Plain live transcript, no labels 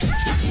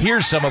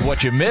Here's some of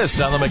what you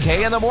missed on the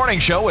McKay in the Morning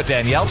Show with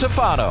Danielle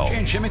Tufano.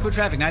 And Shimmick with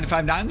traffic,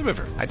 95.9 The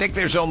River. I think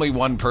there's only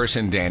one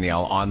person,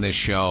 Danielle, on this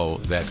show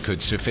that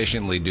could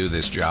sufficiently do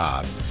this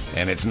job,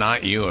 and it's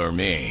not you or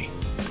me.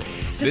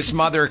 This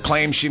mother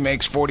claims she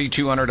makes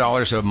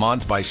 $4,200 a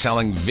month by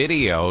selling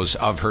videos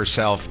of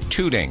herself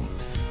tooting.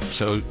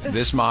 So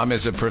this mom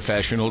is a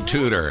professional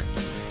tutor.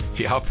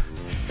 Yep.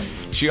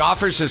 She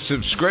offers a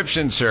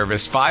subscription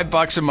service,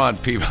 $5 a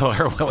month people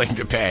are willing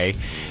to pay.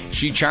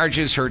 She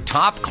charges her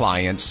top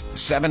clients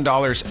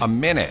 $7 a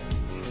minute.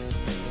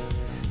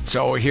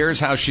 So here's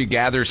how she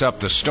gathers up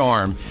the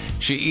storm.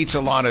 She eats a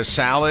lot of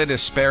salad,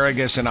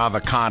 asparagus, and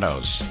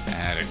avocados.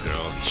 Atta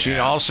girl. She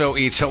also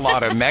eats a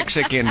lot of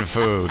Mexican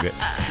food.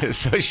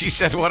 So she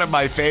said one of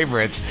my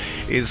favorites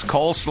is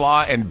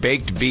coleslaw and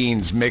baked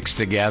beans mixed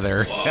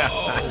together,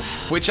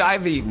 which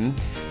I've eaten.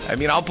 I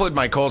mean, I'll put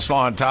my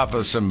coleslaw on top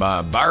of some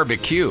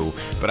barbecue,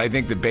 but I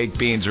think the baked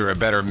beans are a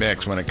better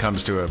mix when it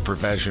comes to a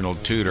professional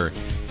tutor.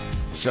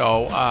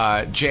 So,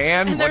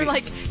 Jan... And they're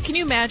like, can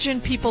you imagine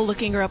people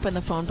looking her up in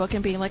the phone book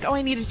and being like, oh,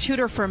 I need a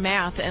tutor for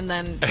math, and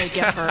then they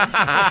get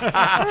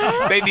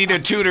her. They need a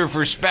tutor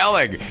for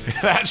spelling.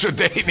 That's what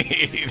they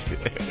need.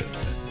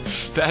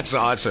 That's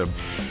awesome.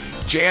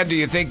 Jan, do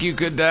you think you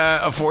could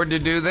afford to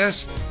do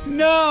this?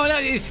 No,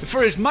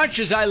 for as much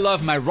as I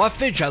love my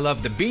roughage, I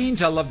love the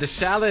beans, I love the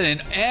salad,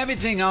 and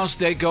everything else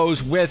that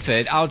goes with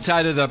it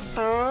outside of the...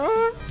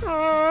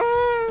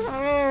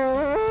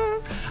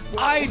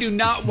 I do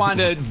not want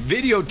to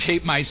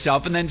videotape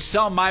myself and then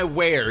sell my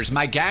wares,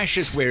 my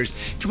gaseous wares,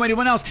 to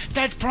anyone else.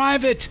 That's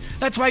private.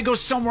 That's why I go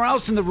somewhere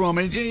else in the room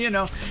and, put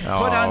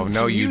on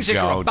some music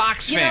or a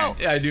box fan.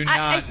 I do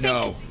not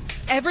know.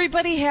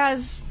 Everybody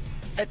has...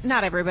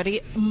 Not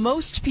everybody.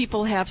 Most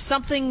people have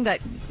something that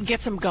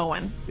gets them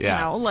going.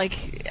 Yeah.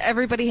 Like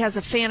everybody has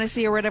a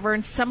fantasy or whatever,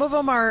 and some of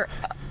them are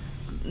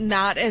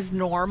not as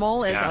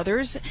normal as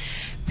others.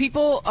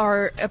 People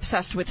are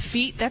obsessed with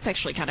feet. That's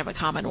actually kind of a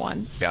common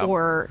one. Yeah.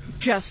 Or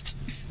just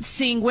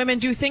seeing women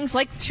do things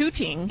like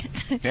tooting.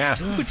 Yeah.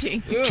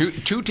 Tooting.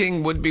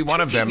 Tooting would be one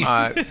of them.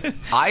 I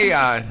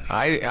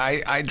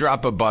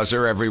drop a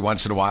buzzer every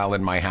once in a while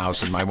in my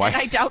house, and my wife...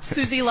 I doubt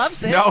Susie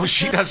loves it. No,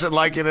 she doesn't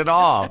like it at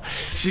all.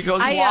 She goes,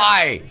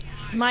 why?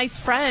 My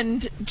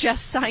friend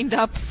just signed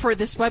up for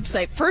this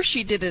website. First,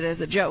 she did it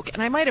as a joke,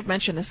 and I might have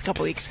mentioned this a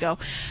couple weeks ago.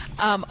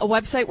 A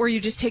website where you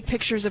just take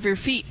pictures of your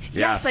feet.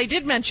 Yeah. Yes, I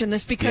did mention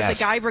this because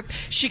the guy,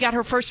 she got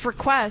her first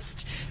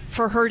request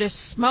for her to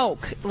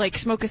smoke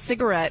a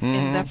cigarette,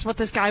 and that's what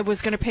this guy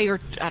was going to pay her,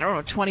 I don't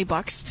know,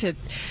 $20 to...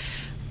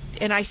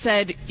 And I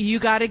said, you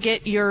got to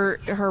get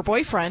her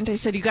boyfriend. I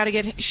said,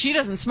 she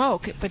doesn't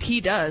smoke, but he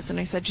does. And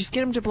I said, just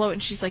get him to blow it.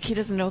 And she's like, he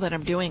doesn't know that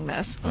I'm doing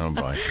this. Oh,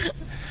 boy.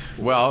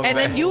 Well, and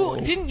then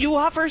didn't you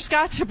offer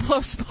Scott to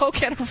blow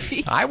smoke at her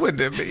feet? I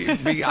would.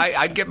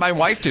 I'd get my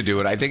wife to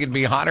do it. I think it'd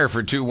be hotter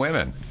for two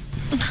women.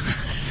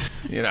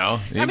 I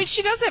mean,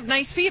 she does have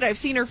nice feet. I've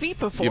seen her feet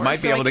before. You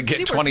might be able to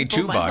get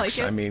 $22. Like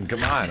I mean,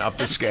 come on, up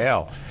the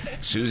scale.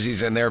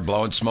 Susie's in there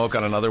blowing smoke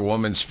on another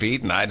woman's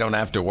feet, and I don't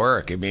have to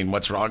work. I mean,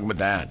 what's wrong with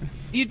that?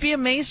 You'd be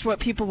amazed what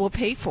people will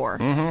pay for.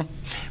 Mm-hmm.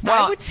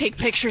 Well, I would take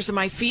pictures of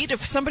my feet.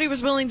 If somebody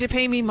was willing to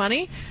pay me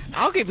money,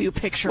 I'll give you a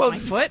picture of my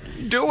foot.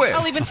 Do it.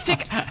 I'll even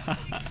stick...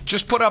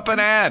 Just put up an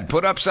ad.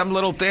 Put up some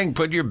little thing.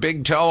 Put your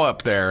big toe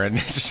up there and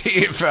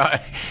see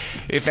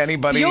if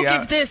anybody... You'll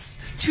give this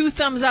 2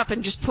 thumbs up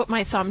and just put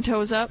my thumb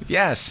toes up?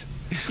 Yes.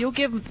 You'll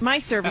give my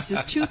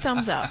services 2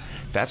 thumbs up.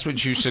 That's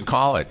what you should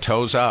call it.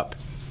 Toes up.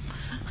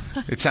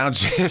 It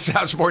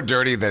sounds more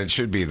dirty than it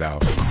should be, though.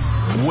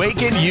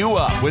 Waking you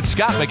up with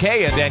Scott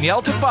McKay and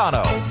Danielle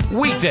Tufano.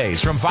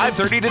 Weekdays from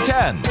 5:30 to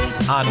 10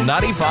 on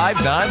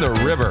 95.9 The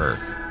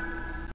River.